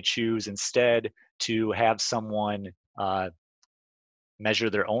organizations may choose instead to have someone measure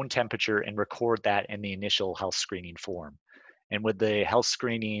their own temperature and record that in the initial health screening form. And with the health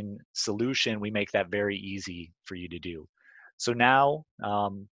screening solution, we make that very easy for you to do. So now,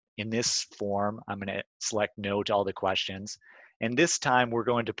 in this form, I'm going to select no to all the questions. And this time, we're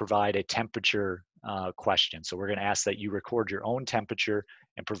going to provide a temperature question. So we're going to ask that you record your own temperature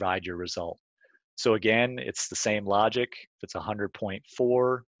and provide your result. So again, it's the same logic. If it's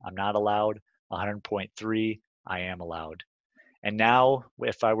 100.4, I'm not allowed. 100.3, I am allowed. And now,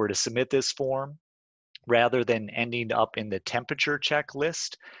 if I were to submit this form, rather than ending up in the temperature check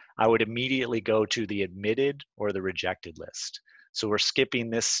list, I would immediately go to the admitted or the rejected list. So we're skipping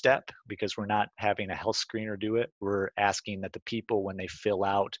this step because we're not having a health screener do it. We're asking that the people, when they fill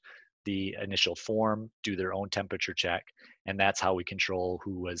out the initial form, do their own temperature check. And that's how we control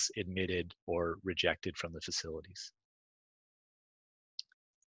who was admitted or rejected from the facilities.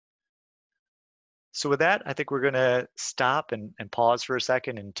 So with that, I think we're going to stop and pause for a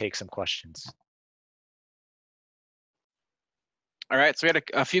second and take some questions. All right, so we had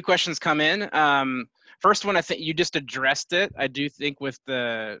a few questions come in. First one, I think you just addressed it. I do think with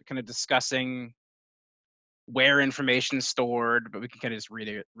the kind of discussing where information is stored, but we can kind of just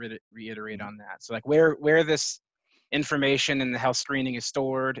reiterate on that. So like where this information in the health screening is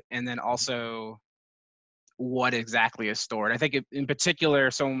stored, and then also what exactly is stored. I think in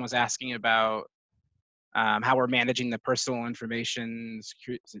particular, someone was asking about how we're managing the personal information,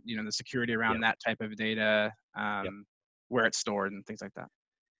 the security around Yep. that type of data, Yep. where it's stored and things like that.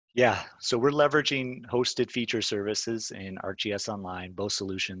 Yeah, so we're leveraging hosted feature services in ArcGIS Online. Both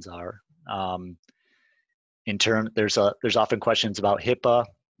solutions are. In turn, there's often questions about HIPAA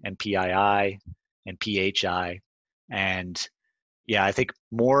and PII and PHI, and yeah, I think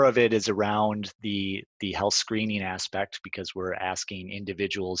more of it is around the health screening aspect, because we're asking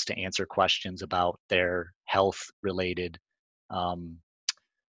individuals to answer questions about their health related,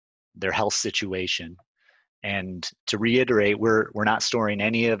 their health situation. And to reiterate, we're not storing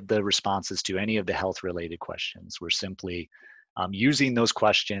any of the responses to any of the health related questions. We're simply using those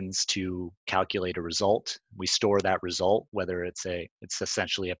questions to calculate a result. We store that result, whether it's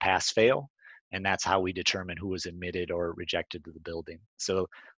essentially a pass fail, and that's how we determine who was admitted or rejected to the building. So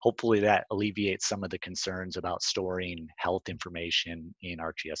hopefully that alleviates some of the concerns about storing health information in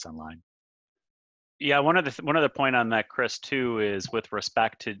ArcGIS Online. Yeah, one other point on that, Chris, too, is with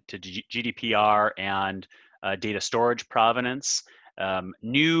respect to GDPR and data storage provenance.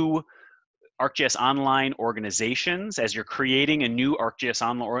 New ArcGIS Online organizations, as you're creating a new ArcGIS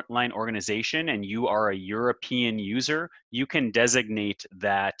Online organization and you are a European user, you can designate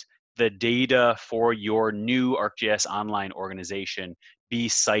that the data for your new ArcGIS Online organization be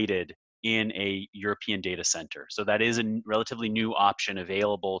cited in a European data center. So that is a relatively new option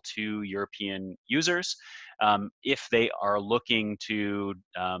available to European users if they are looking to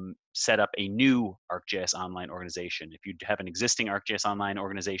set up a new ArcGIS Online organization. If you have an existing ArcGIS Online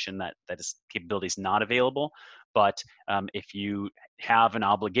organization that is capabilities not available, but if you have an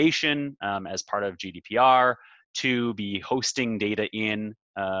obligation as part of GDPR to be hosting data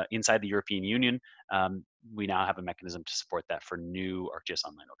inside the European Union, we now have a mechanism to support that for new ArcGIS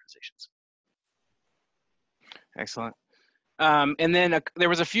Online organizations. Excellent. And then there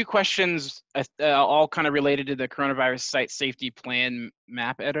was a few questions, all kind of related to the coronavirus site safety plan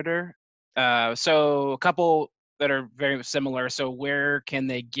map editor. So a couple that are very similar. So where can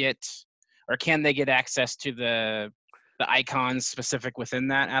they get, or can they get access to the icons specific within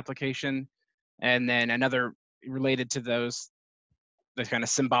that application? And then another related to those, the kind of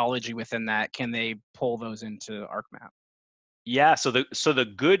symbology within that, can they pull those into ArcMap? Yeah, so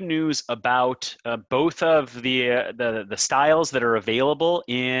the good news about both of the styles that are available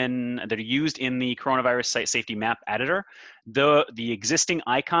that are used in the coronavirus site safety map editor, the existing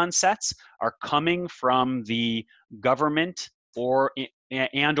icon sets are coming from the government or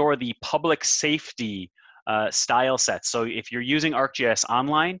the public safety style sets. So if you're using ArcGIS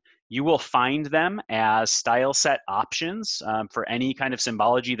Online, you will find them as style set options for any kind of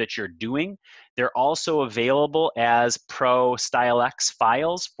symbology that you're doing. They're also available as Pro StyleX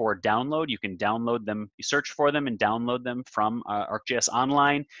files for download. You can download them, you search for them and download them from ArcGIS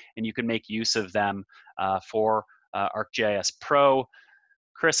Online, and you can make use of them for ArcGIS Pro.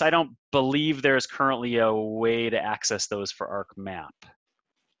 Chris, I don't believe there's currently a way to access those for ArcMap.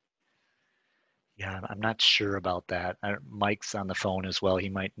 Yeah, I'm not sure about that. Mike's on the phone as well. He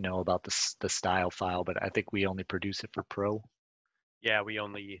might know about the style file, but I think we only produce it for Pro. Yeah, we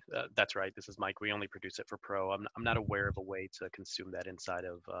only, that's right. This is Mike. We only produce it for Pro. I'm not aware of a way to consume that inside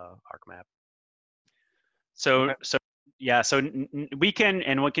of ArcMap. So yeah, so we can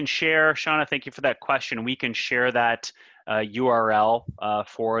share, Shauna, thank you for that question. We can share that URL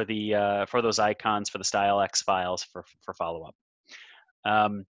for those icons for the StyleX files for follow-up.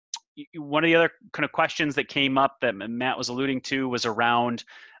 One of the other kind of questions that came up that Matt was alluding to was around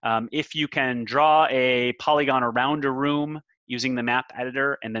if you can draw a polygon around a room using the map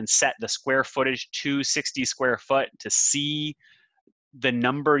editor and then set the square footage to 60 square foot to see the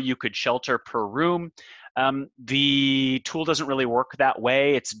number you could shelter per room. The tool doesn't really work that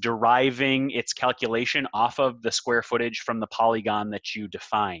way. It's deriving its calculation off of the square footage from the polygon that you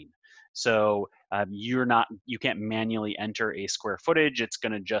define. So you can't manually enter a square footage. It's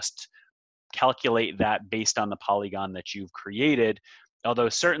going to just calculate that based on the polygon that you've created. Although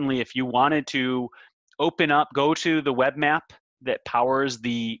certainly if you wanted to go to the web map that powers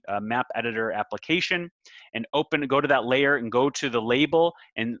the map editor application and go to that layer and go to the label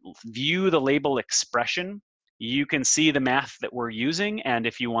and view the label expression, you can see the math that we're using. And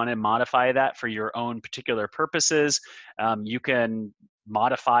if you want to modify that for your own particular purposes, you can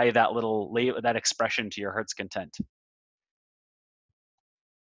modify that that expression to your heart's content.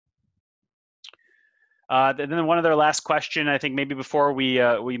 Then one other last question, I think maybe before we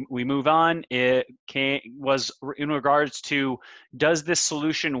move on, was in regards to, does this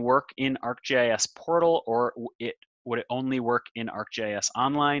solution work in ArcGIS Portal, or would it only work in ArcGIS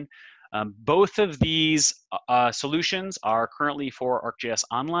Online? Both of these solutions are currently for ArcGIS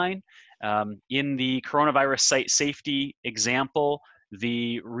Online. In the coronavirus site safety example,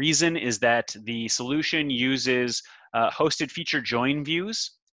 the reason is that the solution uses hosted feature join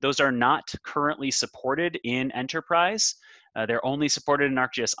views. Those are not currently supported in Enterprise. They're only supported in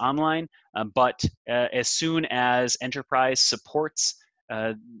ArcGIS Online, but as soon as Enterprise supports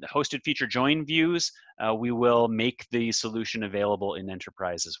hosted feature join views, we will make the solution available in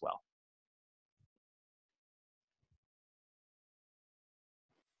Enterprise as well.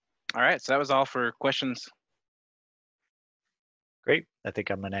 All right, so that was all for questions. Great. I think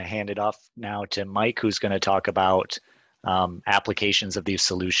I'm going to hand it off now to Mike, who's going to talk about applications of these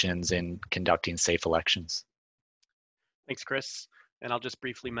solutions in conducting safe elections. Thanks, Chris. And I'll just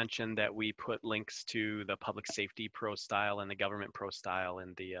briefly mention that we put links to the public safety pro style and the government pro style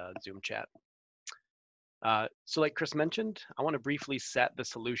in the Zoom chat. So like Chris mentioned, I want to briefly set the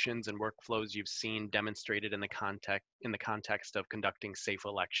solutions and workflows you've seen demonstrated in the context of conducting safe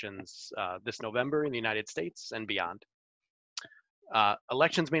elections this November in the United States and beyond.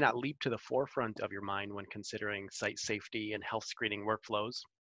 Elections may not leap to the forefront of your mind when considering site safety and health screening workflows.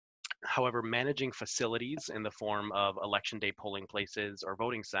 However, managing facilities in the form of election day polling places or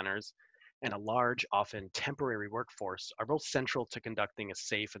voting centers and a large, often temporary workforce are both central to conducting a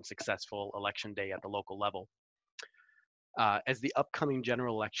safe and successful election day at the local level. As the upcoming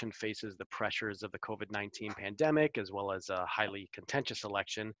general election faces the pressures of the COVID-19 pandemic, as well as a highly contentious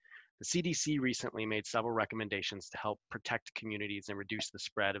election, the CDC recently made several recommendations to help protect communities and reduce the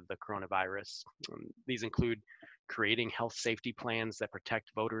spread of the coronavirus. These include creating health safety plans that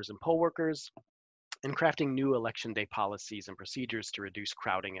protect voters and poll workers, and crafting new election day policies and procedures to reduce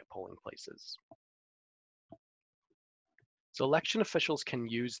crowding at polling places. So election officials can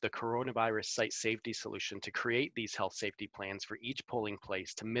use the coronavirus site safety solution to create these health safety plans for each polling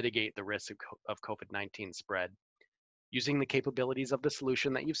place to mitigate the risk of COVID-19 spread. Using the capabilities of the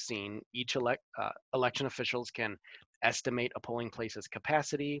solution that you've seen, each election officials can estimate a polling place's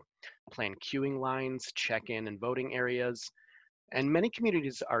capacity, plan queuing lines, check-in and voting areas, and many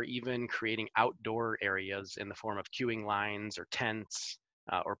communities are even creating outdoor areas in the form of queuing lines or tents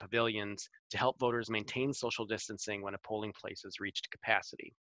or pavilions to help voters maintain social distancing when a polling place has reached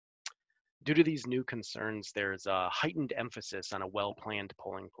capacity. Due to these new concerns, there's a heightened emphasis on a well-planned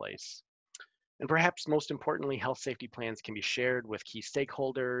polling place. And perhaps most importantly, health safety plans can be shared with key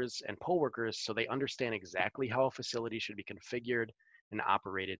stakeholders and poll workers so they understand exactly how a facility should be configured and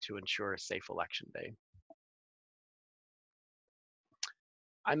operated to ensure a safe election day.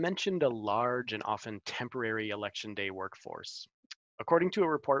 I mentioned a large and often temporary election day workforce. According to a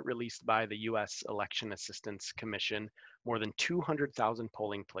report released by the U.S. Election Assistance Commission, more than 200,000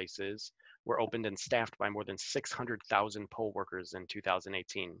 polling places were opened and staffed by more than 600,000 poll workers in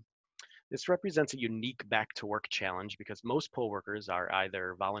 2018. This represents a unique back-to-work challenge because most poll workers are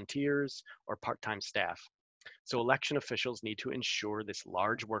either volunteers or part-time staff. So election officials need to ensure this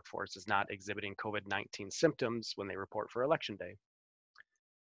large workforce is not exhibiting COVID-19 symptoms when they report for election day.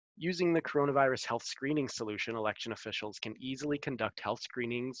 Using the coronavirus health screening solution, election officials can easily conduct health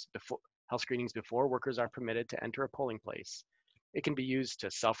screenings before workers are permitted to enter a polling place. It can be used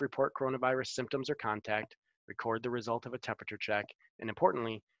to self-report coronavirus symptoms or contact, record the result of a temperature check, and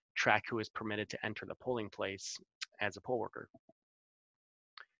importantly, track who is permitted to enter the polling place as a poll worker.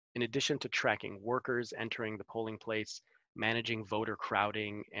 In addition to tracking workers entering the polling place, managing voter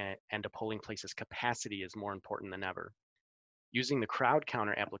crowding and a polling place's capacity is more important than ever. Using the crowd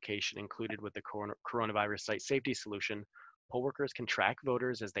counter application included with the coronavirus site safety solution, poll workers can track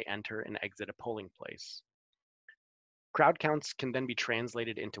voters as they enter and exit a polling place. Crowd counts can then be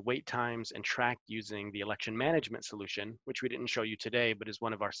translated into wait times and tracked using the election management solution, which we didn't show you today, but is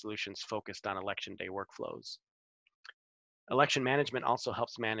one of our solutions focused on election day workflows. Election management also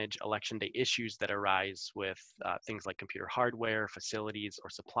helps manage election day issues that arise with things like computer hardware, facilities, or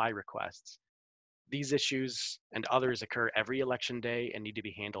supply requests. These issues and others occur every election day and need to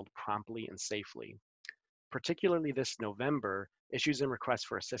be handled promptly and safely. Particularly this November, issues and requests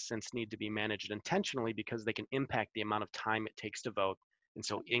for assistance need to be managed intentionally because they can impact the amount of time it takes to vote and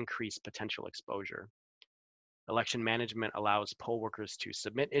so increase potential exposure. Election management allows poll workers to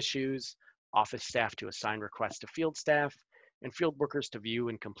submit issues, office staff to assign requests to field staff, and field workers to view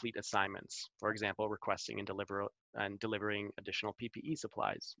and complete assignments, for example, requesting and delivering additional PPE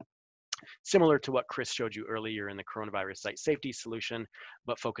supplies. Similar to what Chris showed you earlier in the coronavirus site safety solution,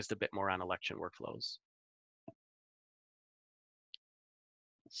 but focused a bit more on election workflows.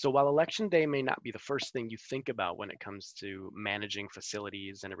 So while election day may not be the first thing you think about when it comes to managing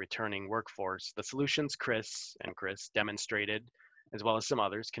facilities and a returning workforce, the solutions Chris demonstrated, as well as some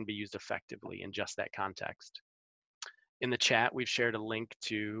others, can be used effectively in just that context. In the chat, we've shared a link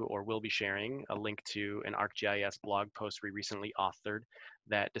to, or will be sharing, a link to an ArcGIS blog post we recently authored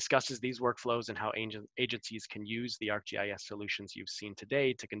that discusses these workflows and how agencies can use the ArcGIS solutions you've seen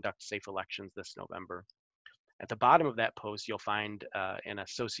today to conduct safe elections this November. At the bottom of that post, you'll find an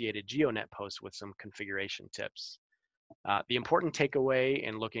associated GeoNet post with some configuration tips. The important takeaway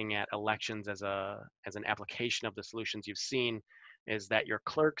in looking at elections as an application of the solutions you've seen is that your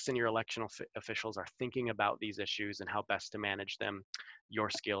clerks and your election officials are thinking about these issues and how best to manage them. Your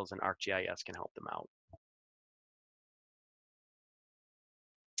skills in ArcGIS can help them out.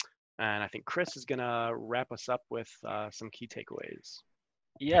 And I think Chris is gonna wrap us up with some key takeaways.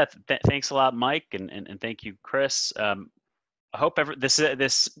 Yeah, thanks a lot, Mike, and thank you, Chris. I hope this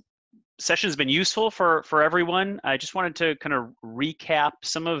session has been useful for everyone. I just wanted to kind of recap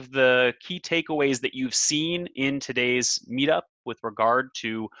some of the key takeaways that you've seen in today's meetup with regard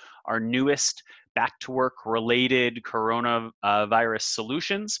to our newest back to work related coronavirus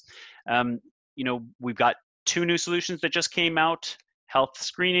solutions. We've got 2 new solutions that just came out: health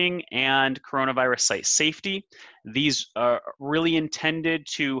screening and coronavirus site safety. These are really intended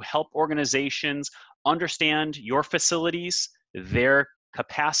to help organizations understand your facilities, their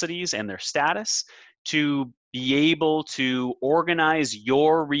capacities and their status, to be able to organize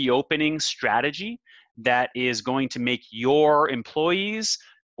your reopening strategy that is going to make your employees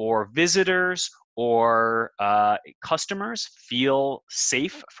or visitors or customers feel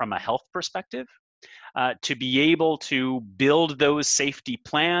safe from a health perspective. To be able to build those safety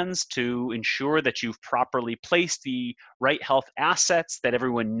plans to ensure that you've properly placed the right health assets, that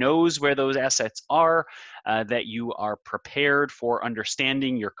everyone knows where those assets are, that you are prepared for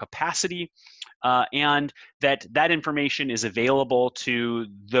understanding your capacity, and that information is available to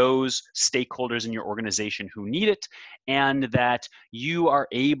those stakeholders in your organization who need it, and that you are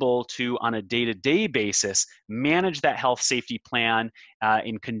able to, on a day-to-day basis, manage that health safety plan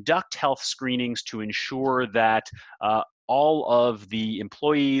and conduct health screenings to ensure that all of the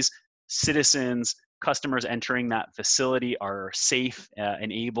employees, citizens, customers entering that facility are safe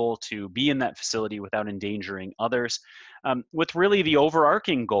and able to be in that facility without endangering others, with really the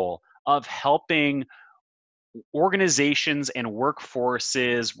overarching goal of helping organizations and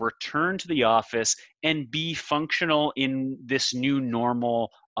workforces return to the office and be functional in this new normal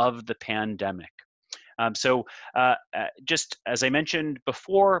of the pandemic. Just as I mentioned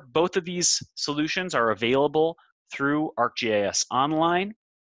before, both of these solutions are available through ArcGIS Online.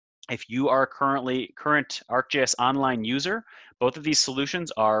 If you are a current ArcGIS Online user, both of these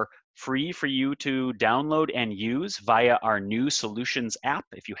solutions are free for you to download and use via our new Solutions app.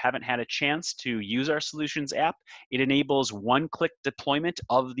 If you haven't had a chance to use our Solutions app, it enables one-click deployment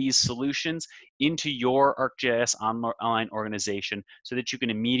of these solutions into your ArcGIS Online organization so that you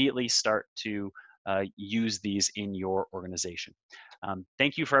can immediately start to use these in your organization.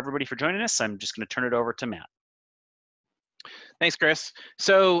 Thank you for everybody for joining us. I'm just going to turn it over to Matt. Thanks, Chris.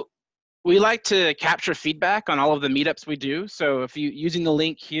 So we like to capture feedback on all of the meetups we do. So if you using the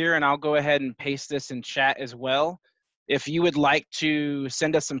link here, and I'll go ahead and paste this in chat as well. If you would like to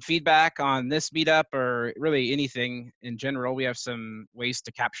send us some feedback on this meetup or really anything in general, we have some ways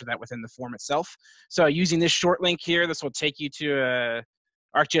to capture that within the form itself. So using this short link here, this will take you to a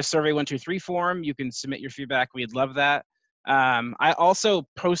ArcGIS Survey 123 form. You can submit your feedback. We'd love that. I also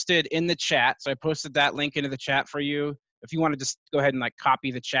posted in the chat, so I posted that link into the chat for you. If you want to just go ahead and like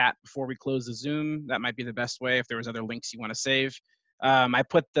copy the chat before we close the Zoom, that might be the best way if there was other links you want to save.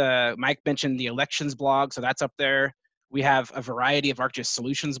 Mike mentioned the elections blog, so that's up there. We have a variety of ArcGIS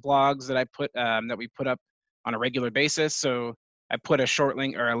solutions blogs that we put up on a regular basis. So I put a short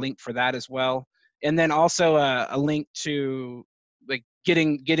link or a link for that as well. And then also a link to like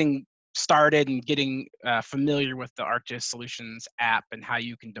getting started and getting familiar with the ArcGIS Solutions app and how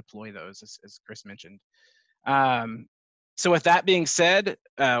you can deploy those, as Chris mentioned. So with that being said,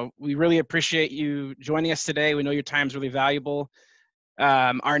 we really appreciate you joining us today. We know your time is really valuable.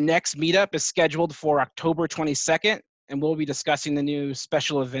 Our next meetup is scheduled for October 22nd, and we'll be discussing the new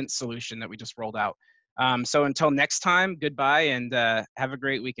special event solution that we just rolled out. So until next time, goodbye and have a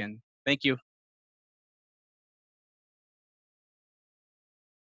great weekend. Thank you.